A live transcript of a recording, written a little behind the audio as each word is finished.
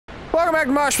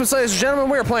Welcome back to Mosh, ladies and gentlemen.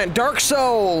 We are playing Dark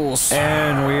Souls.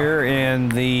 And we're in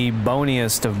the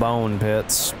boniest of bone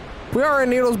pits. We are in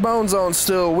Nito's bone zone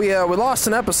still. We lost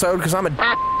an episode because I'm a and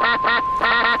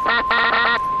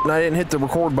I didn't hit the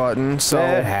record button, so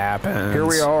it happens. Here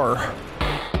we are.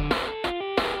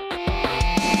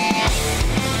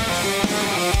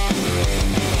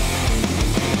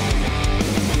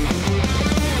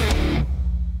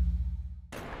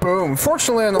 Boom.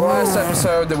 Fortunately, in the last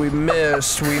episode that we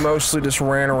missed, we mostly just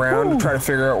ran around to try to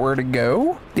figure out where to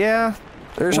go. Yeah.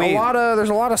 There's a lot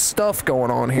of stuff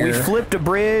going on here. We flipped a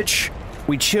bridge.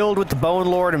 We chilled with the Bone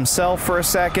Lord himself for a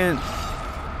second,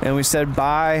 and we said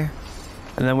bye.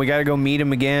 And then we got to go meet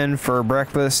him again for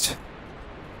breakfast.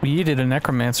 We yeeted a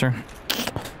necromancer.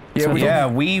 Yeah,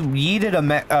 we yeeted a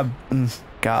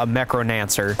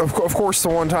Necronancer. Of course, the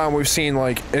one time we've seen,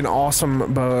 like, an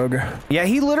awesome bug. Yeah,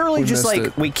 he literally just, like,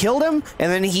 it. we killed him,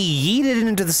 and then he yeeted it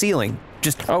into the ceiling.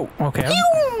 Just, oh, okay.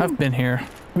 I've been here.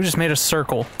 We just made a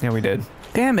circle. Yeah, we did.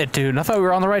 Damn it, dude. I thought we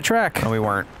were on the right track. No, we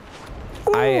weren't.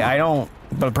 I don't,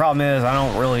 but the problem is, I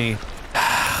don't really,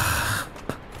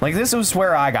 like, this was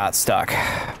where I got stuck.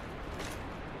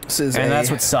 This is and that's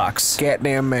what sucks.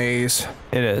 Goddamn maze.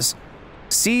 It is.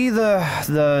 See the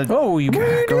oh, you go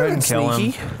ahead and kill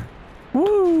sneaky. him.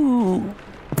 Woo!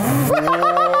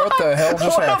 What the hell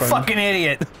just what happened? a fucking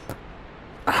idiot!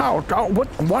 How? Oh,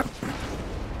 what?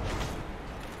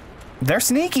 They're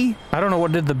sneaky. I don't know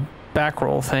what did the back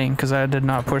roll thing because I did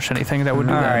not push anything that would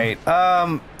do that.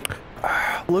 All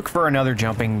right. Look for another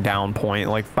jumping down point.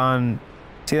 Like, find.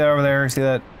 See that over there? See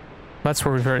that? That's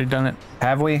where we've already done it.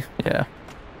 Have we? Yeah.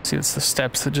 See, it's the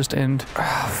steps that just end.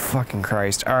 Oh, fucking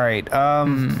Christ. All right.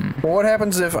 Well, what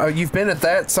happens if you've been at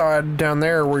that side down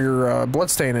there where your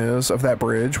bloodstain is of that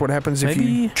bridge? What happens if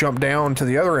you jump down to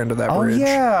the other end of that bridge? Oh,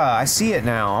 yeah. I see it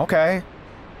now. Okay.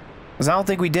 Because I don't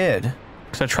think we did.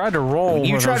 Because I tried to roll.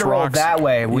 You tried to roll that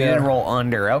way. We didn't roll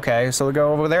under. Okay. So we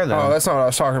go over there then. Oh, that's not what I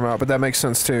was talking about, but that makes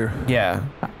sense too. Yeah.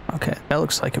 Okay. That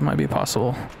looks like it might be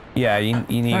possible. Yeah, you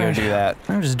need to go do that.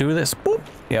 I'll just do this. Boop.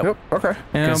 Yep. Okay.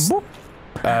 And boop.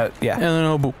 Yeah. And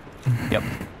then boop. Yep.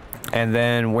 And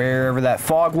then wherever that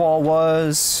fog wall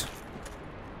was,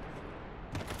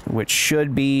 which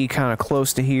should be kind of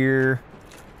close to here.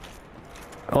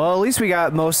 Well, at least we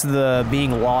got most of the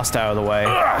being lost out of the way.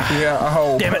 Yeah, I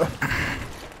hope. Damn it.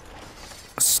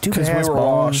 Stupid Because we were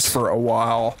lost for a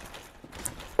while.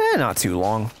 Not too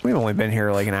long. We've only been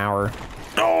here like an hour.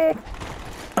 Oh!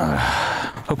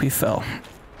 Hope he fell.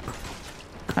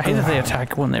 I hate that they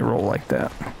attack when they roll like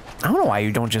that. I don't know why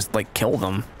you don't just, like, kill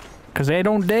them. Because they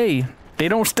don't die. They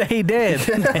don't stay dead.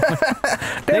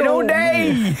 They don't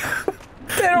die!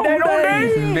 They don't die!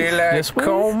 This way?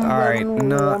 Alright,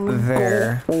 not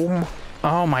there.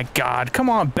 Oh my god. Come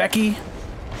on, Becky.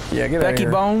 Yeah, get Becky out of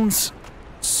here. Bones.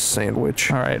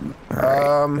 Sandwich. Alright.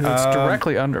 It's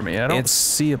directly under me. I don't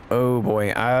see a... Oh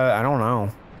boy, I don't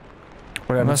know.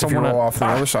 What happens if you roll off the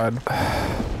other side?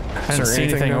 I didn't see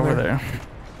anything over there.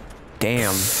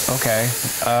 Damn. Okay.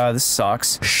 This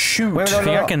sucks. Shoot. Wait,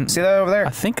 no, I can see that over there?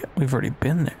 I think we've already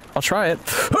been there. I'll try it.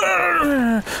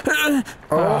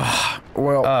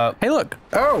 Well. Hey, look.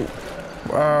 Oh.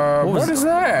 What is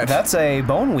that? That's a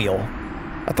bone wheel.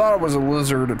 I thought it was a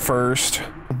lizard at first.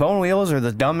 Bone wheels are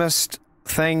the dumbest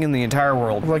thing in the entire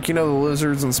world. Like, you know, the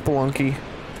lizards in Spelunky.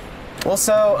 Well,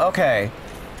 so, okay.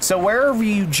 So wherever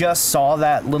you just saw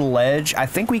that little ledge, I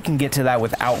think we can get to that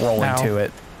without rolling to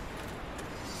it.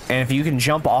 And if you can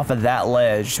jump off of that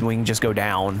ledge, we can just go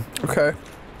down. Okay.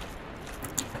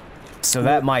 So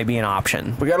that might be an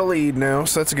option. We got a lead now,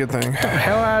 so that's a good thing. Get the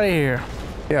hell out of here.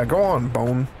 Yeah, go on,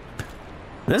 Bone.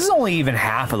 This is only even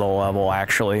half of the level,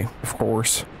 actually. Of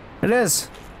course. It is.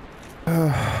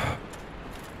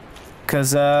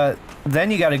 Because,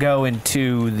 then you gotta go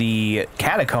into the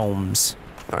Catacombs.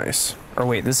 Nice. Or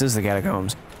wait, this is the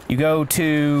Catacombs. You go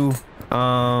to,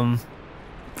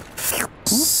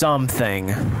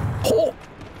 something. Oh.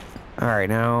 Alright,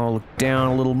 now look down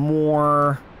a little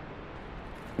more.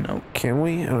 No. Can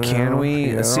we? Can we?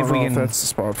 Yeah, Let's see if we can. That's the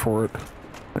spot for it.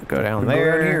 Go down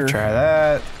there. Here. Try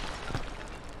that.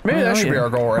 Maybe that should be our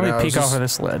goal right now. Let me peek off of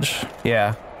this ledge.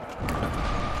 Yeah.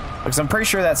 Because I'm pretty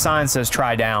sure that sign says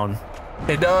try down.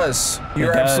 It does.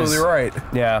 You're absolutely right.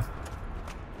 Yeah.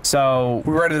 So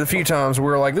we read it a few times. We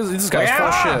were like, this guy's full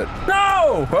of shit.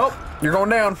 No! Well, you're going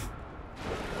down.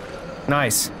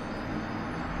 Nice.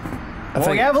 I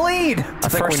think we have a lead. The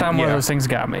first time one of those things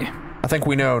got me. I think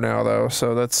we know now, though,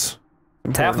 so that's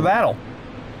it's half the battle.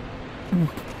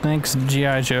 Thanks,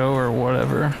 G.I. Joe or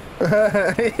whatever.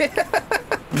 I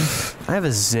have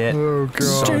a zit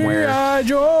somewhere. G.I.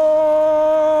 Joe!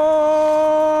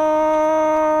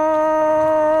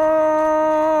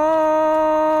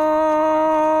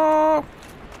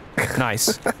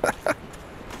 Nice.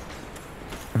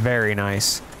 Very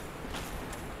nice.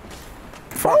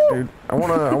 Fuck, dude. I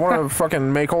wanna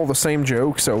fucking make all the same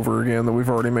jokes over again that we've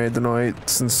already made tonight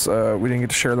since we didn't get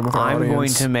to share them with our audience. I'm going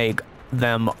to make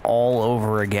them all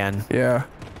over again. Yeah.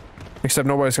 Except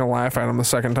nobody's gonna laugh at them the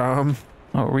second time.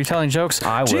 Oh, retelling jokes?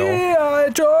 I will. G.I.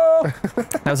 Joe!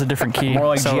 That was a different key. More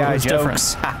like so G.I.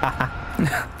 jokes.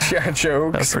 Yeah,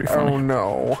 jokes. That's pretty funny. Oh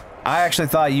no. I actually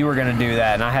thought you were going to do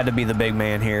that, and I had to be the big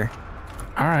man here.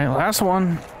 All right, last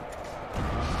one.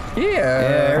 Yeah.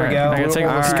 There we go. I gotta take All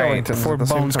the right. skeletons before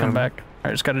bones come back.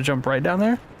 I just gotta jump right down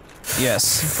there.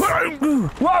 Yes. Whoa!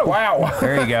 Wow.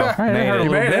 There you go. All right, Made it. You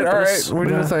made it. All right. What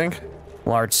do you Yeah. think?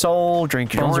 Large soul,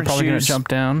 drink your Bones are orange probably gonna juice. jump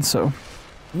down, so.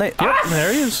 Yep,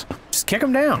 There he is. just kick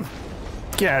him down.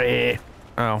 Get out of here.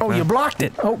 Oh, You blocked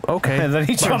it. Oh, okay. And then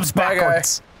he jumps Bye, guy.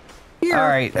 backwards. All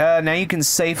right, now you can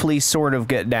safely sort of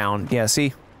get down. Yeah,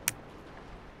 see?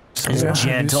 Yeah.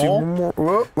 Gentle.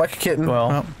 Whoop, like a kitten.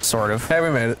 Well, sort of. Hey,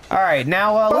 we made it. All right,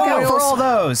 now look out for Pinwheels. all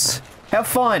those. Have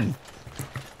fun.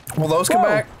 Will those come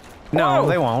back? No, Whoa.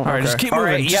 they won't. All right, just keep All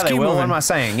right, moving. yeah, Just they keep will. moving. What am I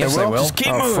saying? Yes, they will. Just keep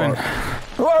Oh, moving. fuck.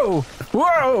 Whoa!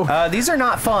 Whoa! These are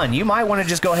not fun. You might want to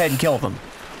just go ahead and kill them.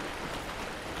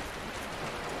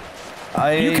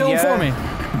 You kill him for me.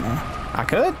 I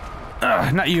could.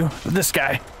 Not you. This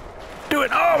guy. Do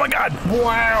it. Oh my god.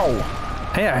 Wow.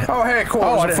 Hey, Oh, hey, cool. Oh,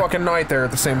 I There's a didn't- fucking knight there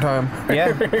at the same time.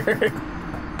 Yeah.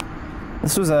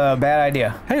 This was a bad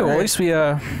idea. hey, well, at least we,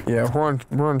 Yeah,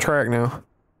 we're on track now.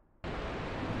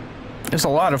 there's a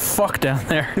lot of fuck down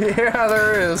there. Yeah,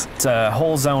 there is. It's a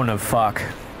whole zone of fuck.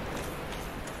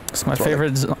 It's my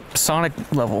favorite Sonic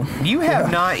level. You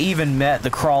have not even met the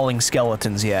crawling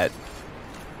skeletons yet.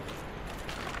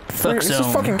 Fuck Is this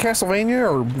zone. fucking Castlevania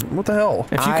or what the hell?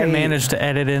 If you can manage to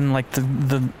edit in like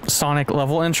the Sonic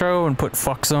level intro and put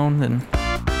fuck zone, then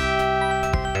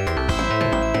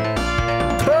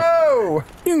Oh!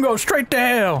 you can go straight to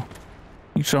hell.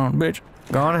 You son of a bitch.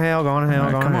 Gone to hell, gone to hell, All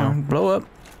right, gone come to hell. on, blow up.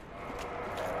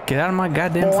 Get out of my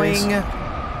goddamn face. Boing.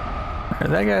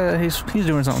 That guy, he's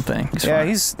doing something. He's Yeah, fine.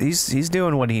 he's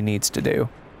doing what he needs to do.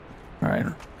 All right.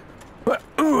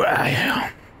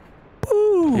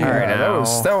 Ooh, Yeah, right, now.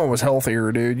 that one was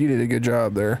healthier, dude. You did a good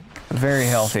job there. Very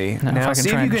healthy. Now, if I Now can see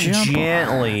try if you and can jump on-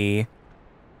 gently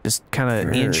just kind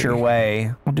of inch your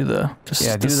way. I'll do the just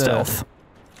Yeah, the do the- stealth.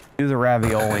 Do the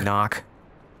ravioli knock.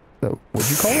 So, what'd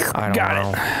you call it? I don't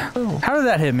Got know. How did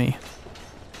that hit me?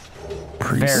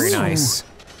 Very nice.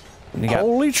 You got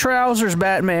Holy trousers,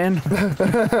 Batman.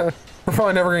 We're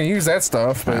probably never going to use that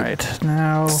stuff, but All right,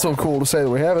 now it's still cool to say that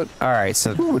we have it. all right.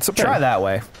 So Ooh, it's up try there. that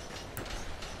way.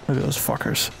 look at those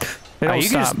fuckers. They don't You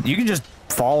can stop. just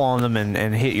fall on them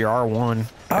and hit your R1.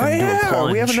 Oh, and do a yeah. We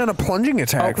plunge. haven't done a plunging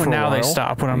attack Oh, for now a while. they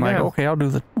stop when I'm like, Yeah. okay, I'll do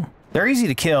the. They're easy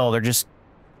to kill. They're just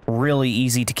really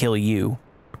easy to kill you.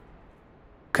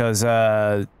 Cause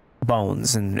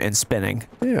bones and spinning.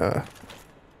 Yeah.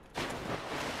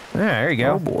 Yeah, there you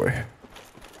Oh, go. boy.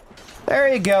 There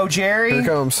you go, Here Jerry. it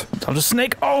comes. I'll just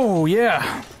snake. Oh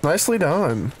yeah. Nicely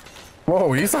done.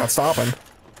 Whoa, he's not stopping.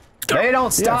 They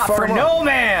don't stop fuck for 'em no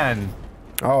man.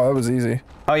 Oh, that was easy.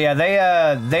 Oh yeah, they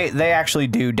actually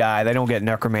do die. They don't get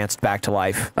necromanced back to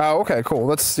life. Oh, okay, cool.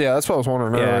 That's what I was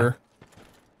wondering Yeah. earlier.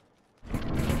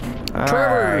 Alright,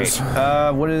 Trevor's.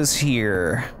 what is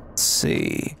here? Let's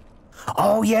see.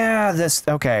 Oh yeah, this.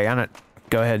 Okay, I'm not.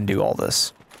 Go ahead and do all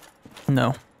this.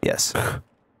 No. Yes.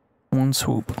 One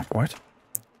swoop. What?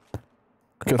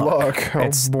 Good luck. Oh,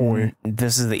 It's boy.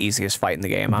 This is the easiest fight in the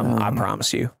game. I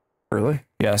promise you. Really?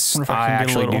 Yes, Wonder if I I can get a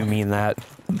actually do little- mean that.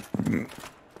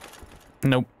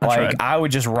 Nope. I Like tried. I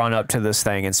would just run up to this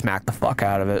thing and smack the fuck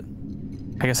out of it.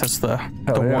 I guess that's the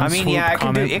yeah. one. I mean, swoop yeah,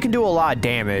 comment. it can do a lot of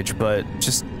damage, but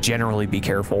just generally be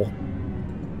careful.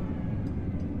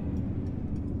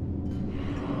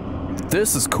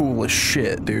 This is cool as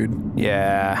shit, dude.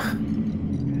 Yeah.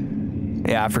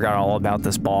 Yeah, I forgot all about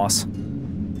this boss.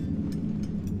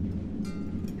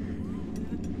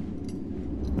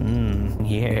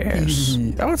 Yes.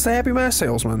 Oh, it's the Happy Mask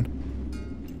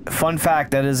Salesman. Fun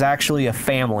fact, that is actually a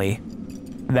family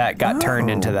that got turned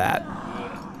into that.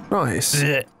 Nice.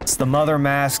 It's the mother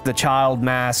mask, the child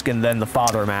mask, and then the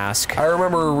father mask. I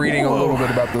remember reading a little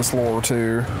bit about this lore,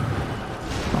 too.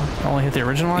 Only hit the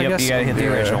original, I Yep, guess. you gotta hit the Yeah.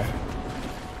 original.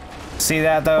 See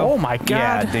that, though? Oh my God.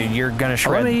 Yeah, dude, you're gonna Let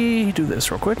shred. me do this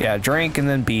real quick. Yeah, drink and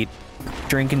then beat.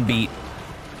 Drink and beat.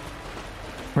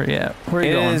 Where you at? Where are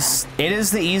you It going?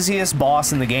 is the easiest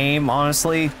boss in the game,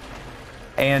 honestly.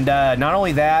 And not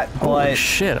only that, Holy but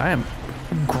shit! I am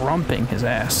grumping his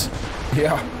ass.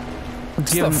 Yeah.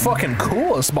 It's Give the him- fucking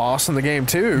coolest boss in the game,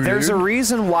 too. there's dude. a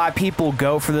reason why people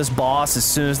go for this boss as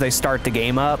soon as they start the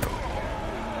game up.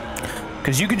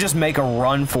 Because you could just make a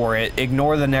run for it,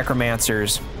 ignore the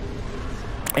necromancers,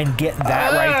 and get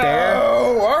that right there.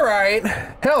 Oh, all right.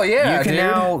 Hell yeah, You can dude.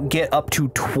 now get up to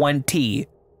 20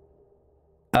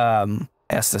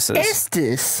 Estises.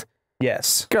 Estes.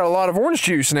 Yes. Got a lot of orange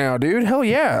juice now, dude. Hell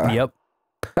yeah. Yep.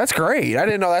 That's great. I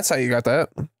didn't know that's how you got that.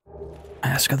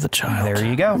 Mask of the Child. There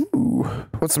you go. Ooh.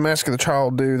 What's the Mask of the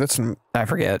Child do? That's an, I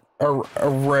forget. I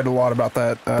read a lot about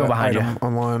that Go behind item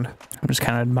online. I'm just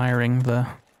kind of admiring the...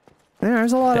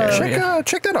 There's a lot of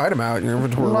Check that item out in your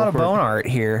inventory. a lot of bone art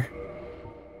here.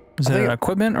 Is it an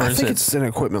equipment or I is think it... it's an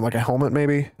equipment, like a helmet,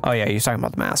 maybe. Oh yeah, you're talking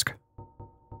about the mask.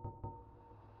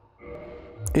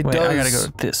 It Wait, does. I gotta go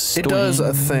to this. It does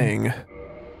a thing.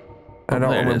 I don't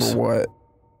there it remember is. what.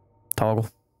 Toggle.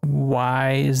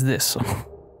 Why is this?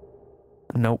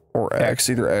 Nope. Or X,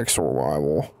 either X or Y.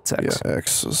 Well, It's X. yeah,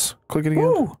 X is. Click it again.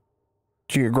 Woo!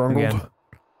 Did you get grungled? Again.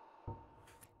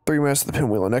 3 Masks of the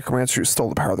Pinwheel, a necromancer who stole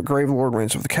the power of the Grave Lord,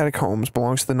 reigns of the Catacombs,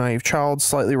 belongs to the naive child,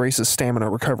 slightly raises stamina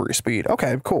recovery speed.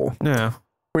 Okay, cool. Yeah.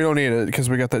 We don't need it because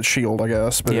we got that shield, I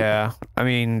guess. But Yeah. I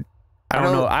mean, I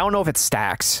don't know. I don't know if it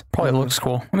stacks. Probably looks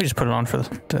cool. Let me just put it on for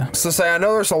the... So say I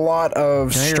know there's a lot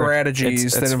of Yeah, strategies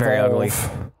it's that very ugly.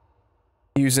 involve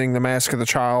using the Mask of the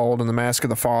Child and the Mask of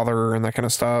the Father and that kind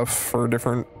of stuff for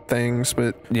different things,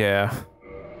 but Yeah.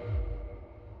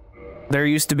 There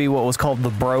used to be what was called the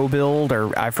bro build,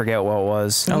 or I forget what it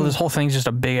was. Oh, this whole thing's just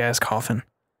a big ass coffin.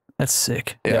 That's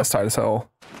sick. yeah, it's tight as hell.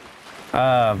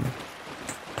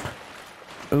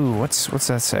 Ooh, what's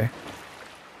that say?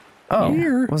 Oh,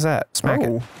 Here. what's that? Smack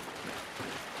it.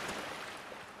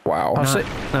 Wow. Oh, shit.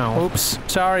 No. Oops.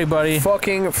 Sorry, buddy.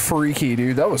 Fucking freaky,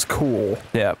 dude. That was cool.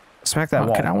 Yeah. Smack that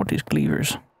wall. Get out with these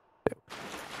cleavers.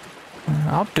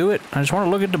 I'll do it. I just want to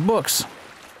look at the books.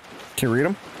 Can you read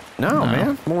them? No,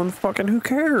 man. Well, then fucking who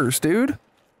cares, dude?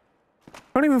 I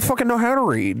don't even fucking know how to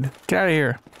read. Get out of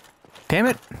here. Damn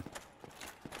it.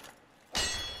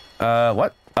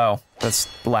 What? Oh, that's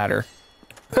ladder.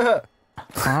 Oh.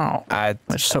 I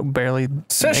It's so barely...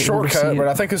 It says able to see shortcut, it. but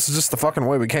I think this is just the fucking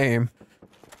way we came.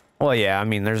 Well, yeah, I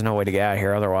mean, there's no way to get out of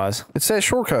here otherwise. It says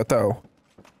shortcut, though.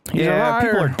 He's a yeah,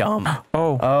 people liar. are dumb.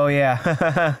 Oh. Oh,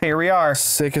 yeah. Here we are.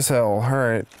 Sick as hell. All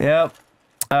right. Yep.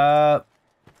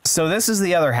 So this is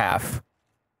the other half.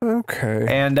 Okay.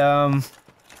 And, Yeah,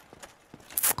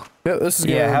 this is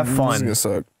yeah, gonna, have fun. This is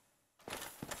gonna suck.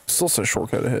 Still says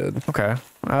shortcut ahead. okay.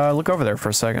 Look over there for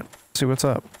a second. See what's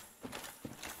up.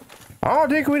 Oh,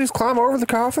 dude, can we just climb over the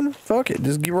coffin? Fuck it.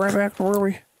 Just get right back to where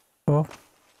we... Well,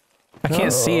 I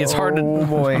can't see. It's hard to... Oh,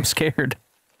 boy. I'm scared.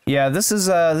 Yeah, this is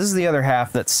the other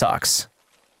half that sucks.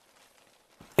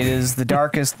 It is the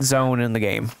darkest zone in the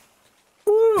game.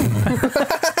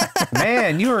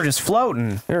 Man, you were just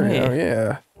floating. There we go,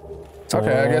 yeah.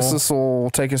 Okay, I guess Oh. this will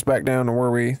take us back down to where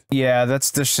we... Yeah,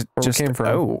 that's just we came from.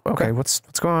 Oh, okay. What's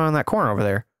going on in that corner over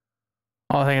there?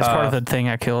 Oh, I think it's part of the thing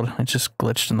I killed. It just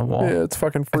glitched in the wall. Yeah, it's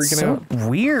fucking freaking It's so out.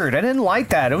 weird. I didn't like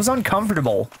that. It was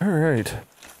uncomfortable. All right.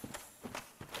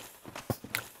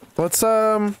 Let's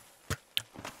I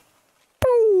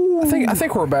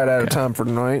think we're about out of time for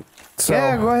tonight. So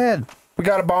Yeah, go ahead. we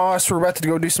got a boss. We're about to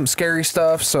go do some scary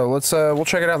stuff. So let's we'll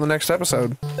check it out in the next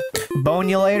episode. Bone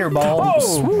you later,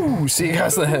 balls. Woo! See you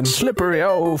guys then. Slippery.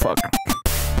 Oh, fuck.